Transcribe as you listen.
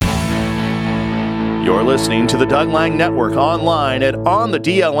You're listening to the Doug Lang Network online at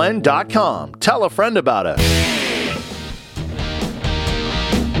onthedln.com. Tell a friend about us.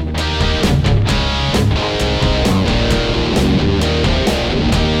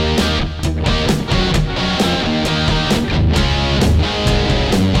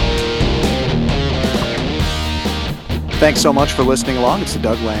 Thanks so much for listening along. It's the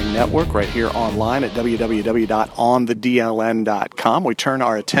Doug Lang Network right here online at www.onthedln.com. We turn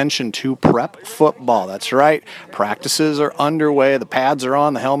our attention to prep football. That's right. Practices are underway. The pads are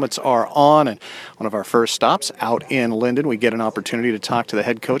on. The helmets are on. And one of our first stops out in Linden, we get an opportunity to talk to the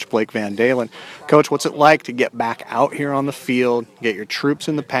head coach, Blake Van Dalen. Coach, what's it like to get back out here on the field, get your troops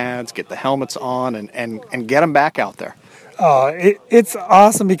in the pads, get the helmets on, and get them back out there? It's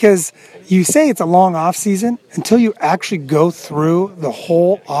awesome because you say it's a long off season until you actually go through the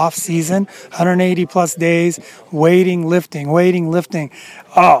whole off season, 180 plus days, waiting, lifting.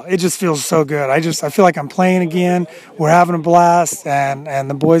 Oh, it just feels so good. I feel like I'm playing again. We're having a blast, and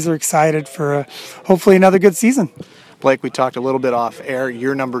the boys are excited for hopefully another good season. Blake, we talked a little bit off air.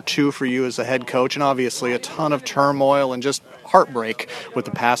 Year number 2 for you as a head coach, and obviously a ton of turmoil and just heartbreak with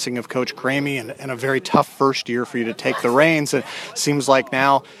the passing of Coach Cramey, and a very tough first year for you to take the reins. And it seems like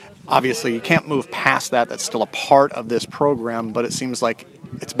now, obviously, you can't move past that. That's still a part of this program, but it seems like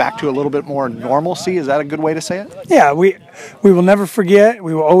it's back to a little bit more normalcy. Is that a good way to say it? Yeah, we will never forget.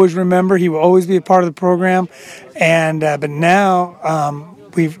 We will always remember. He will always be a part of the program. And but now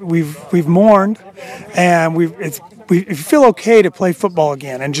we've mourned, and we feel okay to play football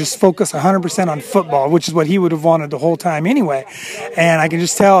again and just focus 100% on football, which is what he would have wanted the whole time anyway. And I can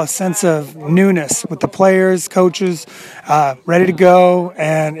just tell a sense of newness with the players, coaches, ready to go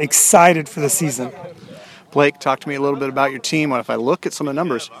and excited for the season. Blake, talk to me a little bit about your team. If I look at some of the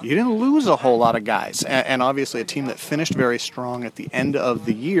numbers, you didn't lose a whole lot of guys, and obviously a team that finished very strong at the end of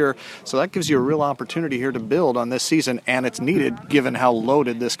the year, so that gives you a real opportunity here to build on this season, and it's needed given how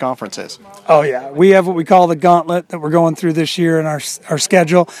loaded this conference is. Oh, yeah. We have what we call the gauntlet that we're going through this year in our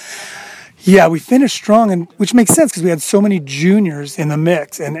schedule. Yeah, we finished strong, and which makes sense because we had so many juniors in the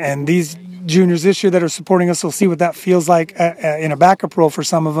mix, and these juniors this year that are supporting us will see what that feels like in a backup role for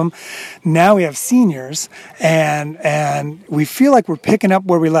some of them. Now we have seniors, and we feel like we're picking up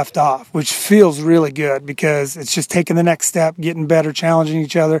where we left off, which feels really good because it's just taking the next step, getting better, challenging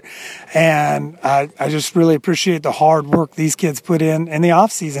each other. And I just really appreciate the hard work these kids put in the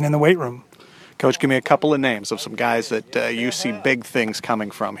off season in the weight room. Coach, give me a couple of names of some guys that you see big things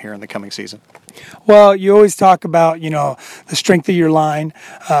coming from here in the coming season. Well, you always talk about, the strength of your line.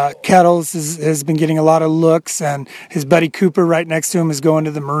 Kettles has been getting a lot of looks, and his buddy Cooper right next to him is going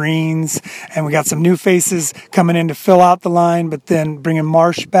to the Marines. And we got some new faces coming in to fill out the line, but then bringing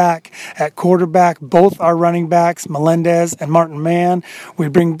Marsh back at quarterback. Both our running backs, Melendez and Martin Mann. We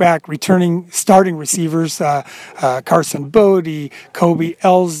bring back returning starting receivers, Carson Bodie, Kobe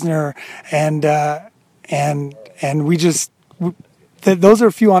Elsner, and we just... Those are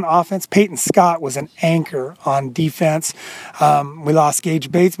a few on offense. Peyton Scott was an anchor on defense. We lost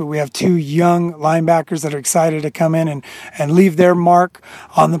Gage Bates, but we have 2 young linebackers that are excited to come in and leave their mark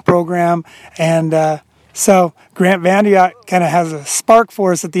on the program. And so Grant Vandiot kind of has a spark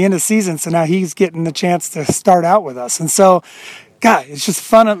for us at the end of the season, so now he's getting the chance to start out with us. And so, God, it's just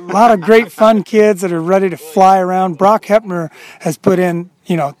fun. A lot of great fun kids that are ready to fly around. Brock Hepner has put in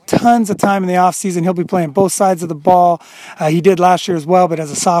tons of time in the offseason. He'll be playing both sides of the ball. He did last year as well, but as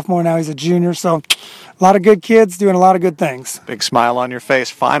a sophomore, now he's a junior. So a lot of good kids doing a lot of good things. Big smile on your face.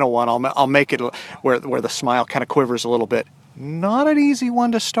 Final one. I'll make it where the smile kind of quivers a little bit. Not an easy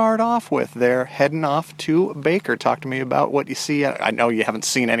one to start off with. They're heading off to Baker. Talk to me about what you see. I know you haven't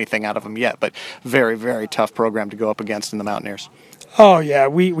seen anything out of them yet, but very, very tough program to go up against in the Mountaineers. Oh, yeah.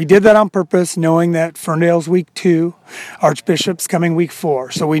 We did that on purpose, knowing that Ferndale's week 2, Archbishop's coming week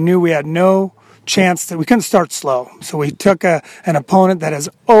 4. So we knew we had no chance that we couldn't start slow. So we took an opponent that has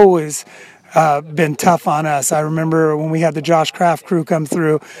always been tough on us. I remember when we had the Josh Kraft crew come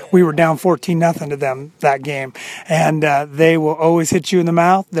through, we were down 14-0 to them that game. And they will always hit you in the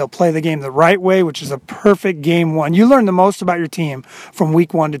mouth. They'll play the game the right way, which is a perfect game 1. You learn the most about your team from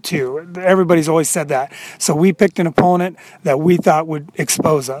week 1 to 2. Everybody's always said that. So we picked an opponent that we thought would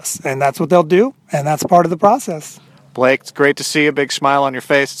expose us. And that's what they'll do, and that's part of the process. Blake, it's great to see a big smile on your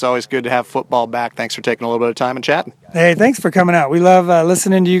face. It's always good to have football back. Thanks for taking a little bit of time and chatting. Hey, thanks for coming out. We love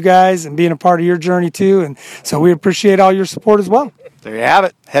listening to you guys and being a part of your journey too, and so we appreciate all your support as well. There you have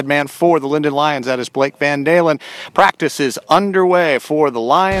it. Head man for the Linden Lions, that is Blake Van Dalen. Practice is underway for the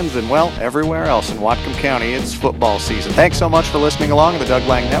Lions and, well, everywhere else in Whatcom County. It's football season. Thanks so much for listening along to the Doug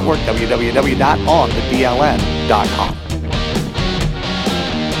Lang Network, www.onthedln.com.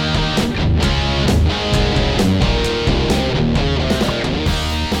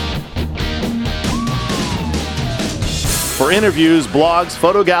 For interviews, blogs,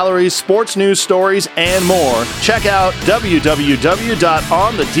 photo galleries, sports news stories, and more, check out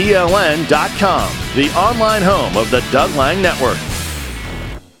www.onthedln.com, the online home of the Doug Lang Network.